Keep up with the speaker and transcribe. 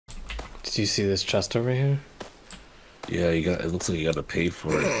Did you see this chest over here? Yeah, you got. It looks like you got to pay for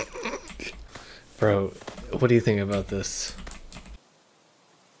it. Bro, what do you think about this?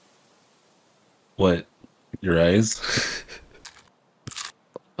 What? Your eyes?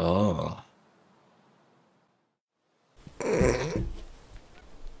 Oh.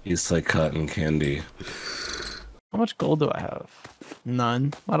 He's like cotton candy. How much gold do I have?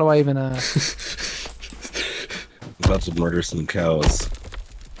 None. Why do I even ask? I'm about to murder some cows.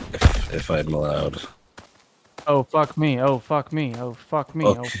 If I'm allowed. Oh fuck me! Oh fuck me! Oh fuck me!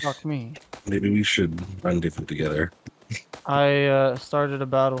 Okay. Oh fuck me! Maybe we should rendezvous together. I started a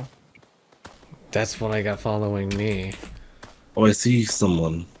battle. That's when I got following me. Oh, I see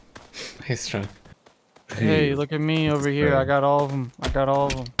someone. Hey, Strong. Hey, look at me over here. I got all of them. I got all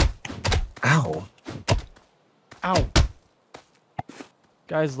of them. Ow. Ow!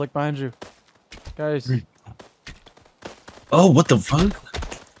 Guys, look behind you. Guys. Oh, what the fuck?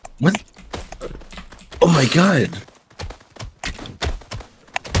 What? Oh my god.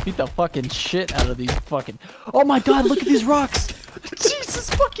 Beat the fucking shit out of these fucking. Oh my god, look at these rocks! Jesus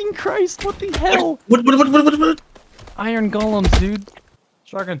fucking Christ, what the hell? What? Iron golems, dude.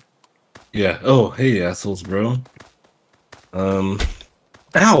 Shotgun. Yeah. Oh, hey, assholes, bro. Ow!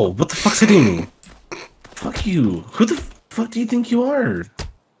 What the fuck's hitting me? Fuck you. Who the fuck do you think you are?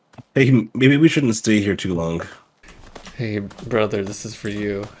 Hey, maybe we shouldn't stay here too long. Hey, brother, this is for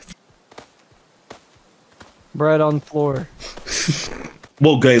you. Bread on floor.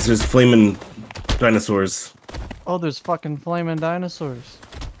 Whoa, guys, there's flaming dinosaurs. Oh, there's fucking flaming dinosaurs.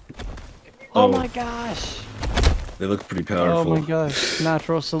 Oh my gosh. They look pretty Oh powerful. my gosh.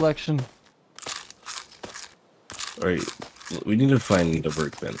 Natural selection. Alright, we need to find a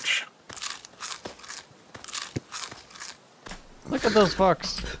workbench. Look at those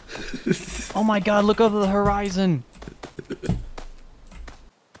fucks. Oh my god, look over the horizon.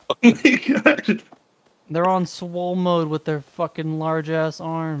 Oh my god. They're on swole mode with their fucking large ass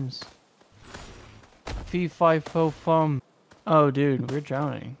arms. Fee fi fo fum. Oh dude, we're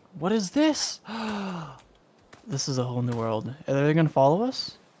drowning. What is this? This is a whole new world. Are they gonna follow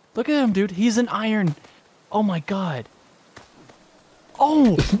us? Look at him, dude. He's an iron. Oh my god.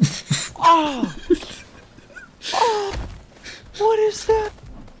 Oh! Oh! Oh! What is that?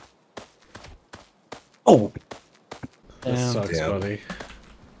 Oh! That Damn. sucks, Damn. buddy.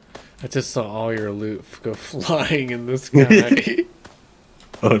 I just saw all your loot go flying in the sky.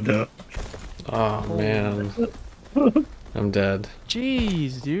 Oh no. Oh, man. I'm dead.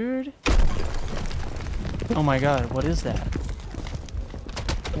 Jeez, dude. Oh my god, what is that?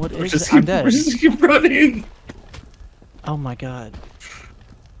 What is that? I'm dead. We just keep running. Oh my god.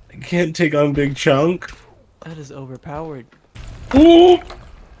 I can't take on Big Chunk. That is overpowered. Ooh!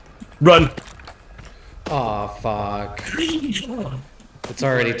 Run. Aw, fuck. It's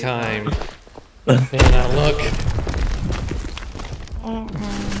already time. Man, now look.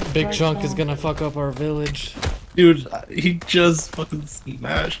 Big Chunk is gonna fuck up our village. Dude, he just fucking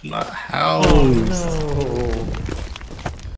smashed my house. Oh, no.